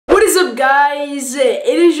guys, it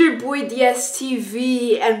is your boy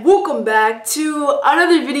DSTV and welcome back to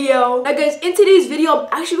another video. Now guys, in today's video, I'm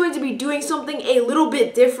actually going to be doing something a little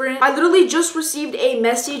bit different. I literally just received a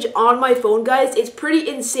message on my phone, guys. It's pretty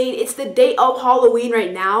insane. It's the day of Halloween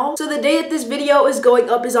right now. So the day that this video is going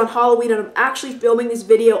up is on Halloween, and I'm actually filming this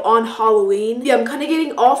video on Halloween. Yeah, I'm kind of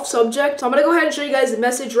getting off subject, so I'm gonna go ahead and show you guys the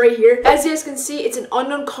message right here. As you guys can see, it's an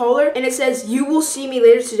unknown caller, and it says, "You will see me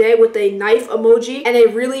later today," with a knife emoji and a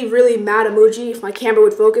really mad emoji. If my camera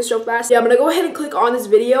would focus real fast. Yeah, I'm gonna go ahead and click on this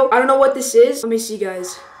video. I don't know what this is. Let me see,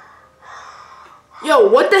 guys. Yo,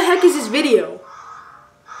 what the heck is this video?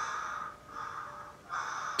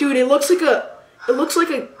 Dude, it looks like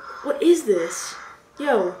a, what is this?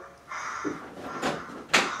 Yo.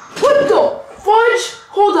 What the fudge?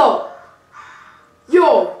 Hold up.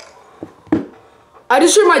 Yo. I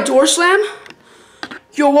just heard my door slam.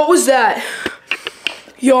 Yo, what was that?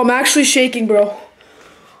 Yo, I'm actually shaking, bro.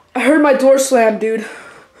 I heard my door slam, dude.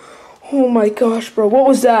 Oh my gosh, bro. What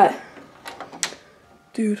was that?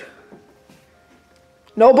 Dude.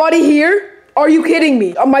 Nobody here? Are you kidding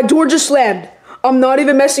me? My door just slammed. I'm not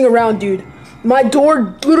even messing around, dude. My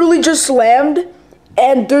door literally just slammed,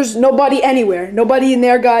 and there's nobody anywhere. Nobody in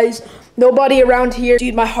there, guys. Nobody around here.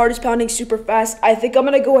 Dude, my heart is pounding super fast. I think I'm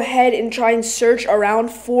gonna go ahead and try and search around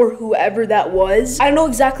for whoever that was. I don't know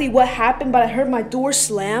exactly what happened, but I heard my door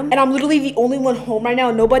slam, and I'm literally the only one home right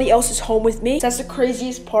now. Nobody else is home with me. That's the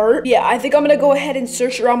craziest part. Yeah, I think I'm gonna go ahead and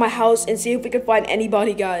search around my house and see if we can find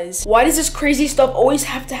anybody, guys. Why does this crazy stuff always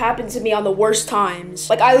have to happen to me on the worst times?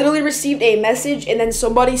 Like, I literally received a message, and then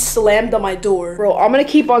somebody slammed on my door. Bro, I'm gonna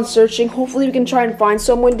keep on searching. Hopefully we can try and find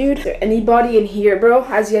someone, dude. Is there anybody in here, bro?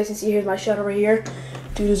 As you guys can see, here's my shadow right here.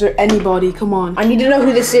 Dude, is there anybody? Come on. I need to know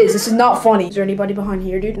who this is. This is not funny. Is there anybody behind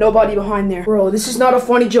here, dude? Nobody behind there. Bro, this is not a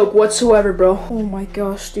funny joke whatsoever, bro. Oh my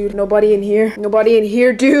gosh, dude. Nobody in here. Nobody in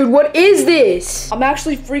here. Dude, what is this? I'm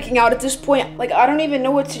actually freaking out at this point. Like, I don't even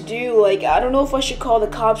know what to do. Like, I don't know if I should call the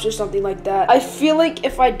cops or something like that. I feel like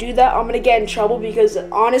if I do that, I'm gonna get in trouble because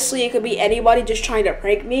honestly, it could be anybody just trying to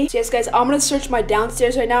prank me. So yes, guys, I'm gonna search my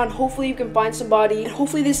downstairs right now and hopefully you can find somebody. And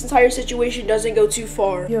hopefully this entire situation doesn't go too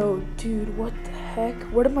far. Yo, dude, what the heck?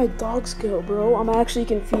 Where did my dogs go, bro? I'm actually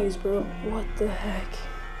confused, bro. What the heck?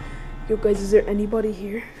 Yo, guys, is there anybody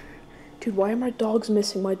here? Dude, why are my dogs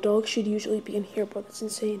missing? My dogs should usually be in here, bro. That's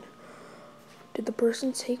insane. Did the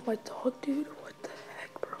person take my dog, dude? What the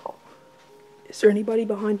heck, bro? Is there anybody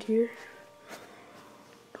behind here?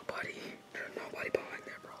 Nobody. There's nobody behind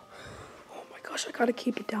there, bro. Oh my gosh, I gotta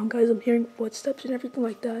keep it down, guys. I'm hearing footsteps and everything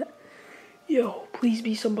like that. Yo, please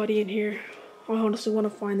be somebody in here. I honestly want to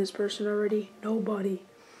find this person already. Nobody.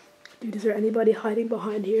 Dude, is there anybody hiding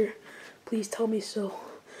behind here? Please tell me so.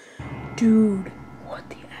 Dude, what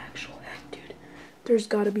the actual heck, dude? There's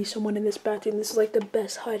got to be someone in this bathroom. This is like the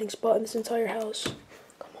best hiding spot in this entire house.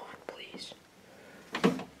 Come on, please.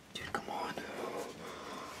 Dude, come on.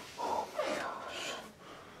 Oh my gosh.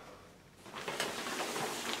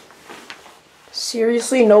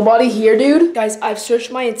 Seriously, nobody here, dude? Guys, I've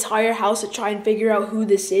searched my entire house to try and figure out who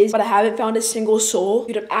this is, but I haven't found a single soul.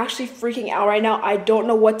 Dude, I'm actually freaking out right now. I don't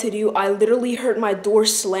know what to do. I literally heard my door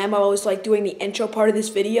slam while I was like doing the intro part of this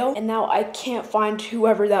video, and now I can't find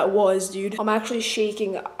whoever that was, dude. I'm actually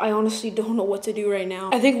shaking. I honestly don't know what to do right now.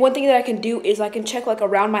 I think one thing that I can do is I can check like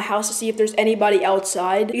around my house to see if there's anybody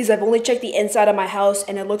outside, because I've only checked the inside of my house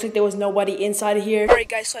and it looks like there was nobody inside of here. Alright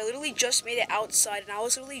guys, so I literally just made it outside and I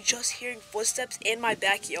was literally just hearing footsteps in my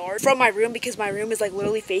backyard from my room, because my room is like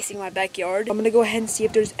literally facing my backyard. I'm gonna go ahead and see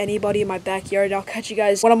if there's anybody in my backyard, and I'll catch you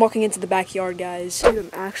guys when I'm walking into the backyard, guys. Dude, I'm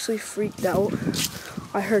actually freaked out.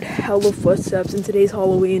 I heard hella footsteps in today's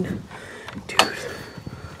Halloween. Dude,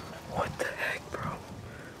 what the heck, bro?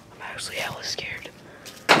 I'm actually hella scared.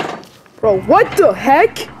 Bro, what the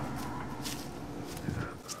heck?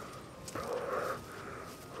 Bro,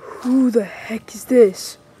 who the heck is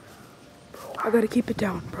this? Bro, I gotta keep it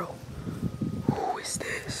down, bro. Who is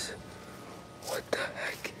this? What the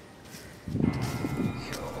heck?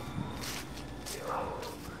 Yo.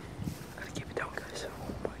 Gotta keep it down, guys.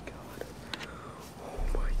 Oh my god. Oh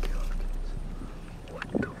my god, guys. What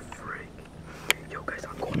the frick? Yo, guys,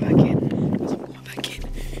 I'm going back in. Guys, I'm going back in.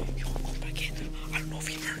 Yo, I'm going back in. I don't know if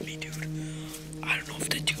he heard me, dude. I don't know if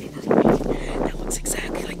the dude heard me. That looks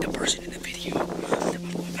exactly like the person in the video.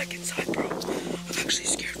 I'm going back inside, bro. I'm actually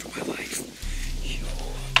scared for my life. Yo.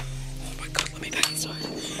 Let me back inside.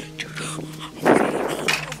 Dude,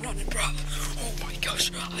 I'm running, bro. Oh my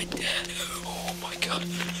gosh, I did. Oh my god.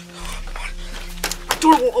 Come on. The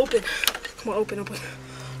door won't open. Come on, open.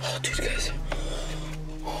 Oh, dude, guys.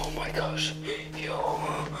 Oh my gosh. Yo.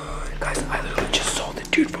 Guys, I literally just saw the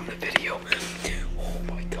dude from the video. Oh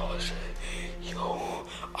my gosh. Yo,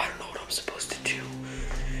 I don't know what I'm supposed to do.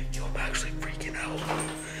 Yo, I'm actually freaking out.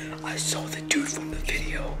 I saw the dude from the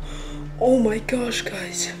video. Oh my gosh,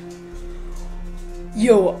 guys.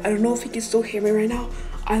 Yo, I don't know if he can still hear me right now.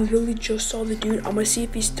 I literally just saw the dude. I'm gonna see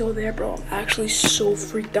if he's still there, bro. I'm actually so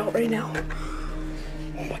freaked out right now.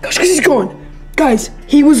 Oh my gosh, cause he's gone. Guys,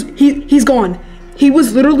 he's gone. He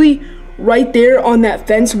was literally right there on that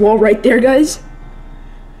fence wall right there, guys.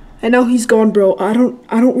 And now he's gone, bro. I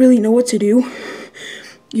don't really know what to do.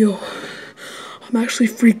 Yo, I'm actually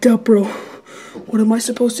freaked out, bro. What am I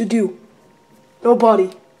supposed to do?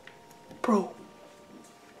 Nobody. Bro.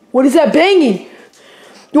 What is that banging?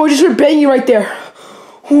 Yo, I just heard banging right there.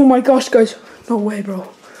 Oh my gosh, guys. No way, bro.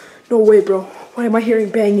 No way, bro. Why am I hearing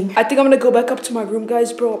banging? I think I'm gonna go back up to my room,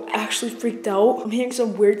 guys, bro. I'm actually freaked out. I'm hearing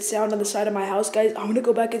some weird sound on the side of my house, guys. I'm gonna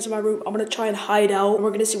go back into my room. I'm gonna try and hide out, and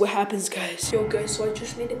we're gonna see what happens, guys. Yo, guys, so I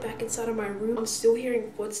just made it back inside of my room. I'm still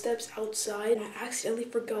hearing footsteps outside, and I accidentally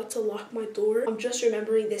forgot to lock my door. I'm just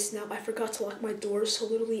remembering this now. I forgot to lock my door, so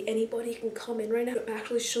literally anybody can come in right now. I'm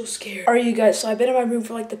actually so scared. Alright, you guys, so I've been in my room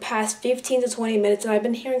for like the past 15 to 20 minutes, and I've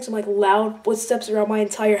been hearing some like loud footsteps around my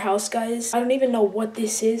entire house, guys. I don't even know what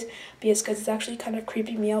this is. But yes, guys, it's actually kind of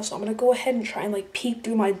creeping me out, so I'm gonna go ahead and try and like peek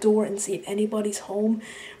through my door and see if anybody's home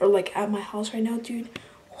or like at my house right now, dude.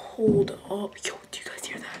 Hold up. Yo, do you guys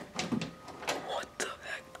hear that? What the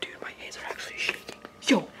heck? Dude, my hands are actually shaking.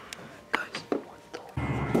 Yo, guys, what the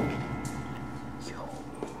fuck? Yo,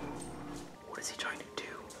 what is he trying to do?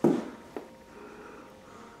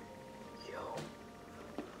 Yo,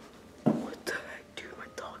 what the heck? Dude, my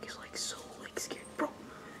dog is like so like scared. Bro,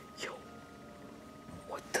 yo,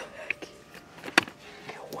 what the heck?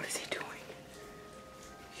 Yo, what is he doing?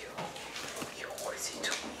 Yo, what is he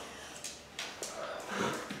doing?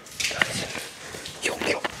 Guys, yo,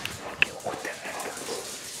 what the heck?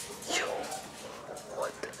 Yo,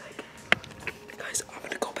 what the heck? Guys, I'm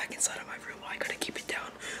gonna go back inside of my room. I gotta keep it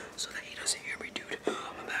down so that he doesn't hear me, dude.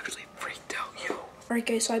 I'm actually freaked out, yo. Alright,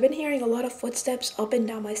 guys, so I've been hearing a lot of footsteps up and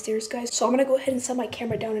down my stairs, guys. So I'm gonna go ahead and set my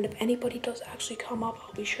camera down, and if anybody does actually come up,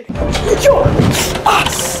 I'll be sure to... Yo! Ah!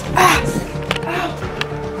 Ah! Ow!